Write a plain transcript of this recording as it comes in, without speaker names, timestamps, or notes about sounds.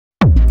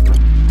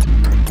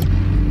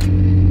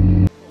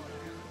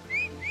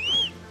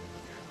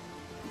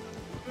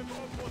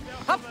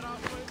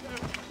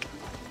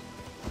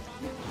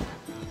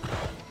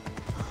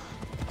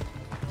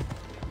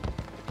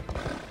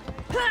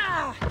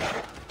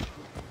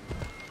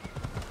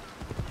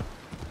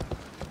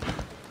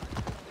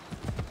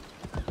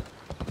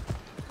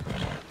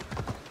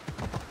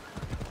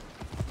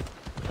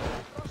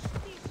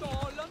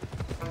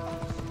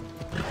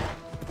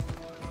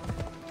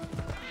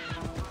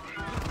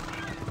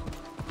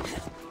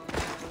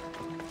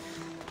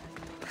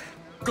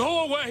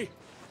Go away!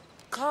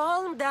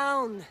 Calm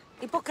down.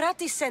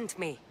 Hippokrates sent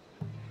me.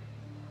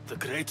 The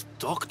great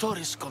doctor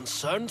is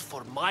concerned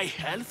for my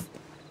health?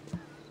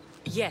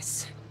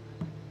 Yes.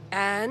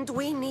 And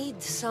we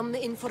need some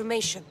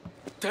information.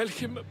 Tell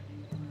him...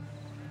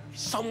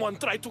 someone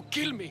tried to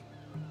kill me.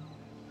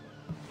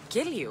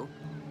 Kill you?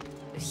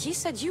 He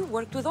said you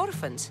worked with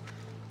orphans.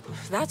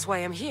 That's why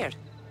I'm here.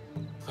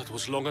 That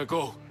was long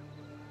ago.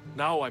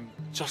 Now I'm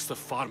just a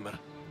farmer.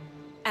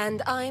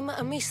 And I'm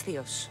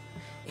Amistios.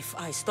 If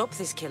I stop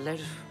this killer,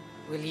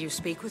 will you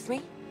speak with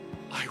me?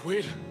 I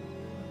will.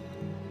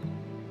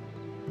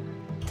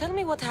 Tell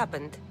me what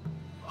happened.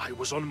 I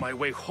was on my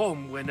way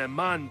home when a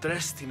man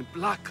dressed in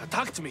black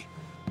attacked me.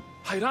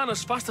 I ran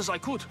as fast as I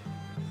could.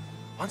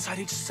 Once I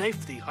reached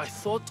safety, I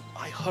thought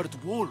I heard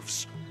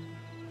wolves.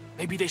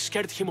 Maybe they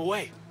scared him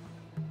away.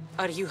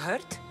 Are you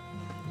hurt?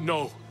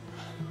 No.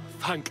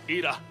 Thank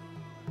Ira.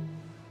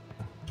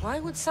 Why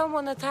would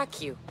someone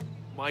attack you?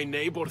 My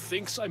neighbor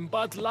thinks I'm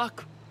bad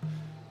luck.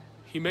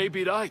 He may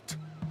be right.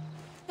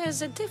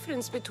 There's a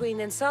difference between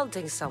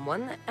insulting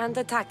someone and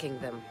attacking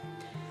them.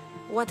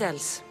 What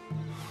else?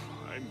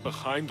 I'm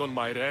behind on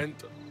my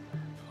rent.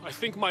 I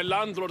think my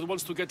landlord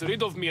wants to get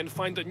rid of me and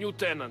find a new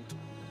tenant.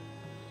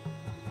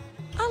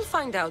 I'll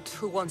find out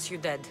who wants you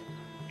dead.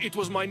 It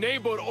was my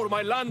neighbor or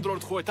my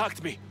landlord who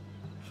attacked me.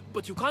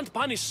 But you can't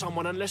punish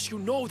someone unless you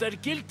know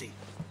they're guilty.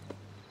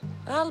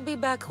 I'll be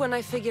back when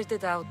I figured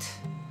it out.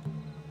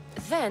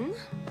 Then,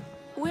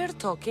 we're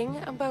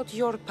talking about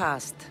your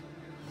past.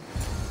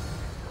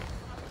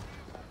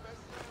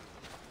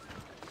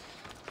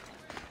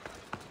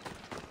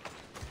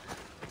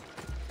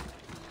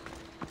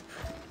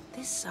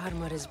 This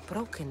armor is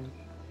broken,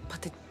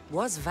 but it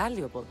was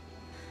valuable.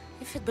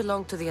 If it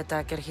belonged to the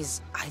attacker,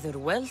 he's either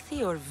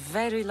wealthy or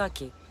very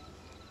lucky.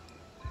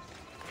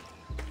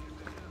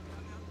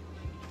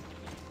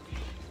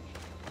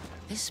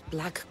 This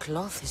black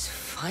cloth is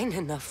fine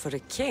enough for a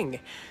king.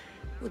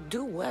 Would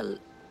do well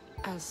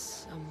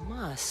as a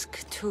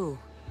mask, too.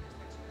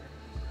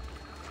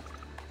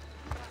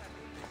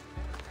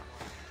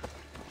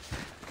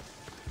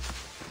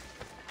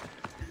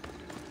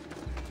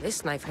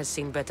 This knife has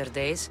seen better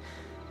days.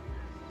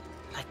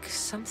 Like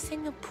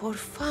something a poor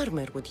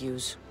farmer would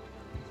use.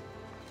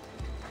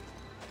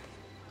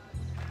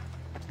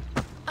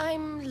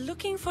 I'm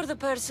looking for the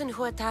person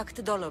who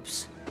attacked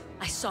Dolops.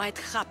 I saw it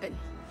happen.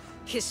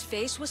 His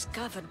face was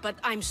covered, but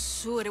I'm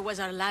sure it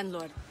was our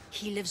landlord.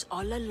 He lives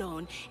all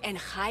alone and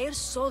hires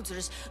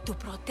soldiers to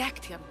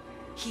protect him.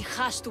 He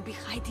has to be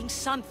hiding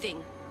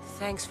something.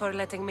 Thanks for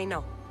letting me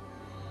know.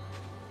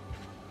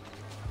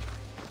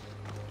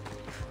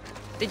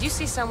 Did you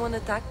see someone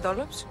attack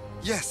Dolops?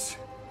 Yes.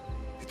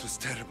 It was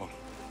terrible.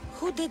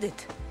 Who did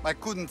it? I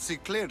couldn't see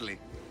clearly,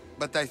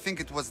 but I think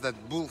it was that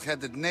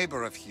bull-headed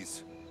neighbor of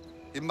his.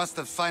 He must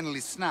have finally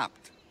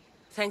snapped.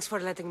 Thanks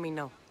for letting me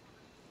know.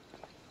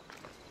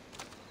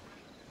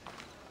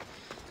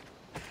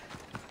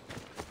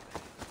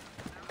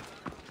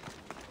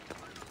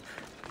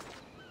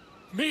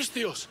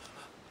 Mistios!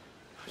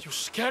 You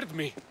scared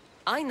me.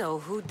 I know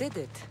who did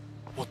it.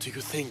 What do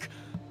you think?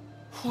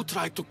 Who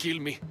tried to kill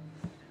me?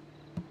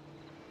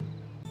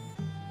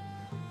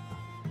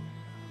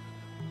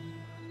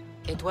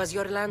 It was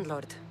your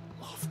landlord.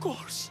 Of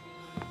course.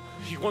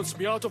 He wants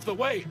me out of the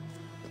way.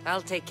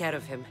 I'll take care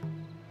of him.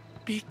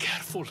 Be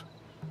careful.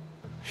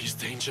 He's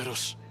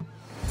dangerous.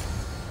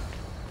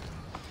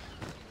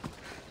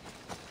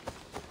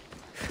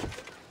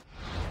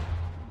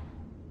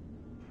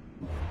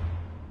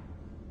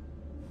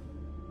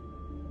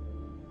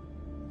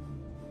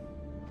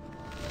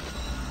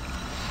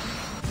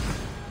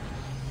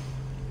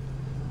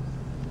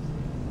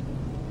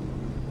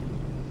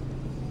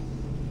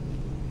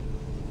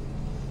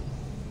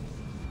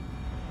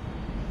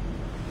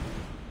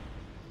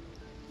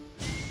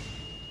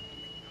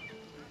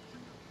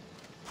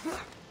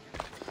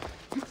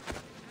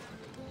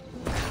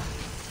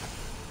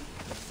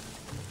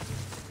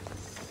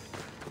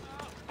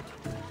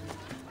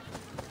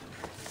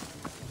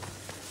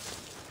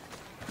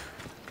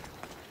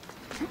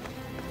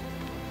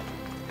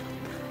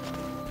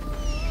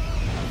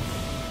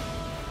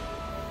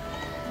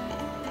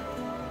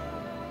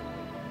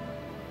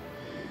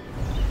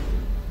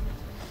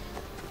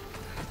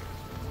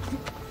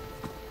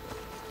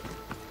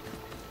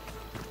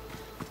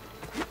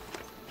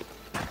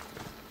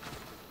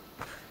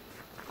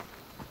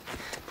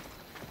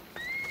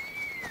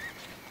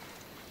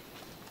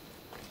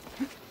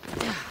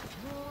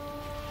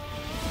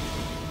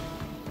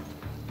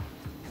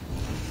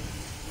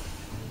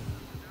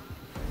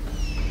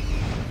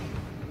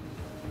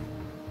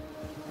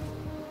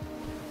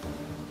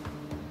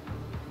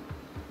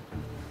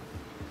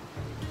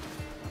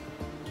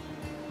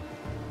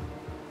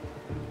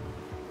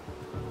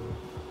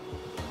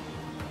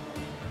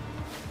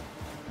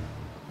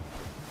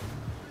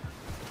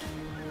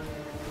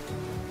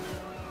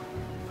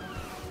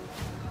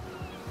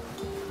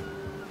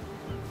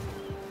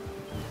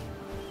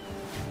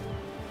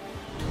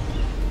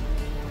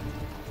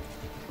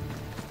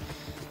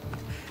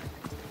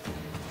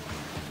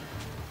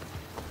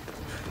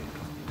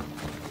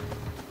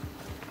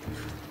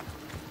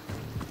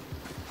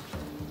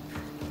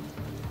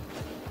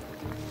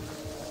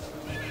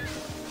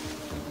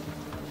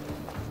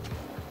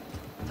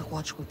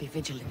 watch will be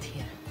vigilant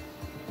here.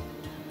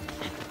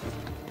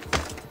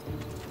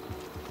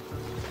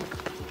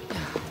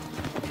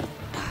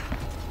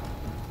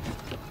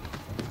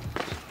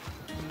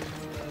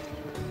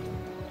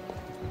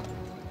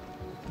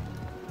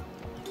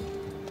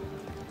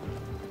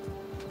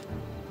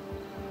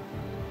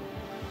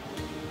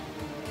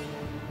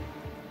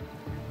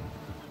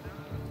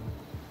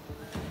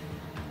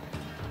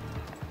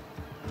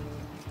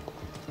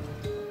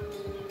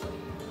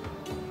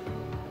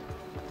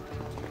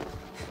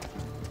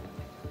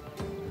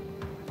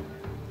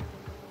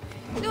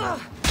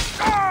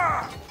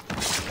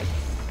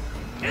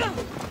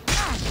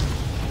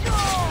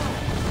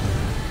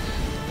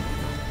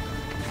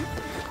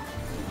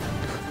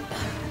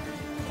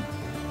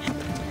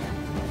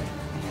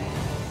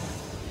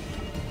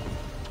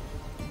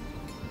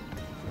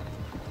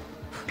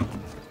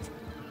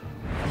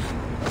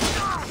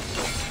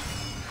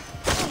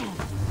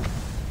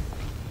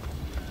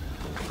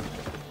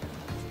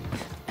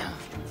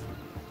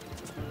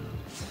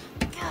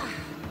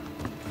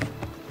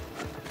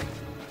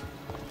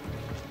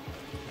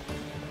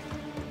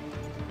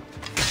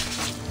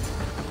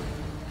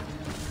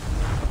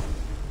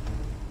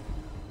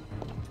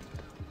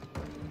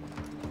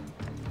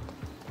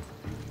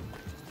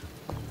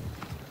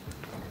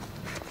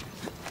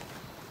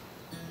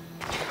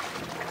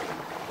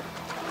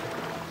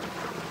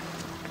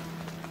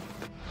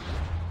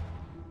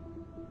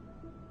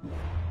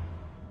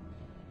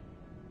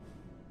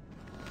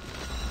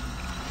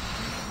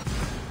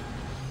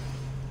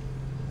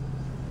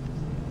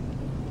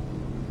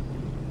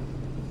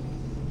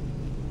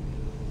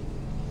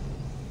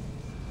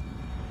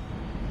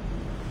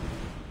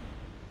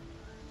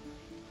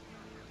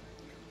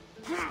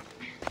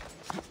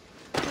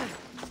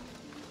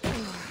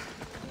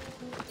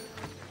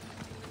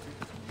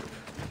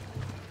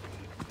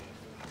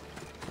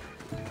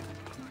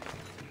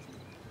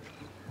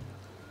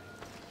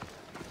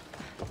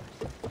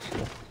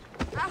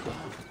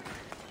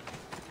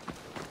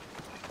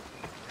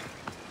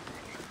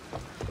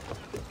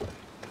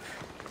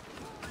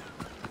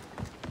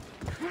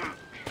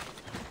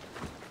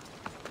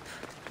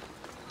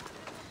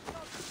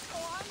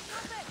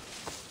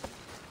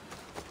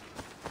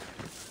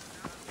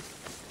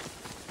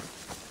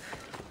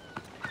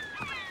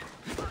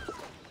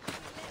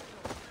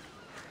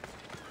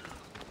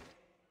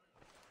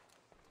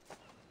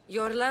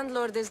 Your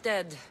landlord is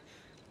dead.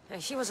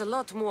 He was a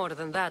lot more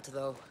than that,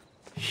 though.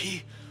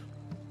 He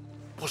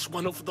was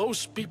one of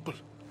those people,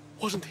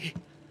 wasn't he?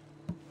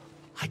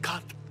 I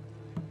can't.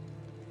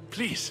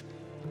 Please,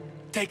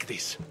 take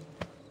this.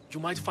 You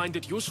might find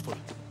it useful.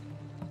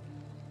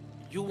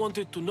 You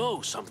wanted to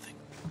know something.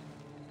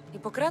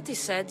 Hippokrates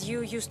said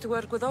you used to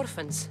work with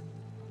orphans.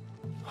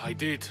 I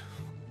did,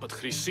 but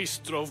Chrysis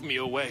drove me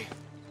away.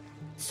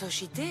 So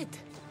she did?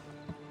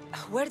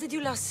 Where did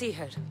you last see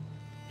her?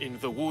 In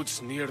the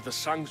woods near the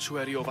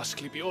sanctuary of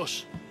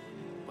Asclepios.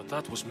 But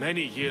that was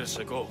many years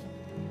ago.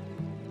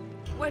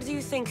 Where do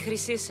you think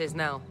Chrysis is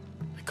now?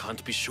 I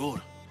can't be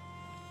sure.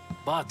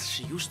 But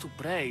she used to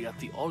pray at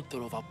the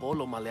altar of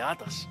Apollo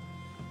Maleatas.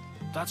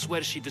 That's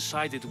where she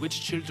decided which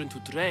children to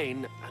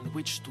train and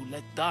which to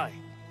let die.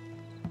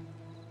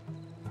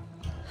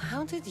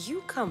 How did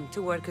you come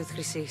to work with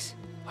Chrysis?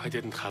 I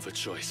didn't have a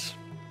choice.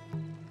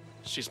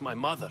 She's my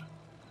mother.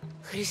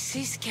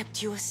 Chrysis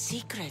kept you a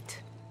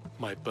secret.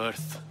 My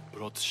birth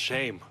brought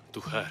shame to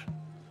her.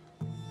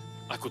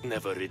 I could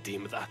never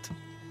redeem that.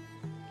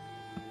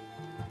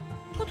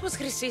 What was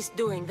Chrysis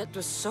doing that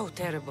was so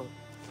terrible?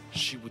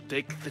 She would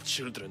take the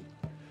children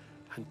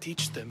and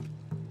teach them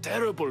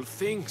terrible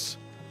things.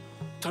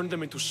 Turn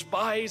them into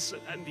spies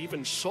and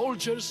even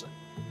soldiers.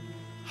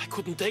 I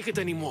couldn't take it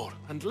anymore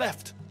and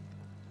left.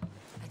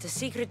 At a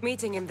secret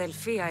meeting in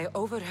Delphi, I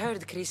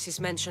overheard Chrysis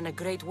mention a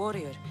great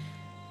warrior.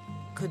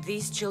 Could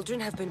these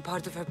children have been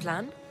part of her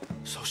plan?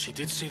 So she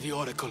did see the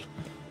Oracle.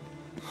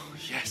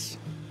 Yes.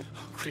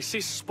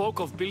 Chrysis spoke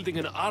of building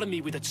an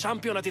army with a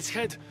champion at its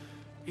head.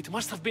 It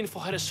must have been for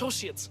her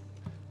associates.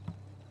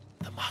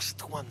 The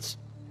masked ones.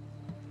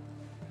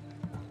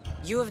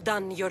 You have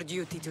done your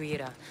duty to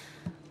Ira.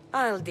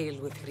 I'll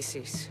deal with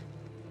Chrysis.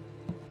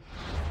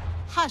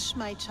 Hush,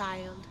 my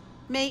child.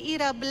 May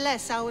Ira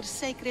bless our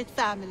sacred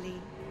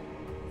family.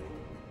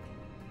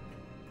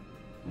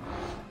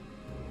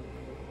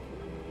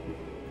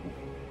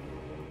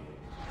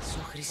 So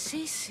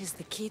Chrysis is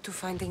the key to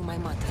finding my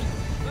mother.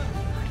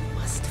 I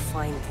must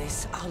find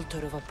this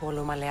altar of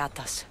Apollo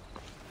Maleatas.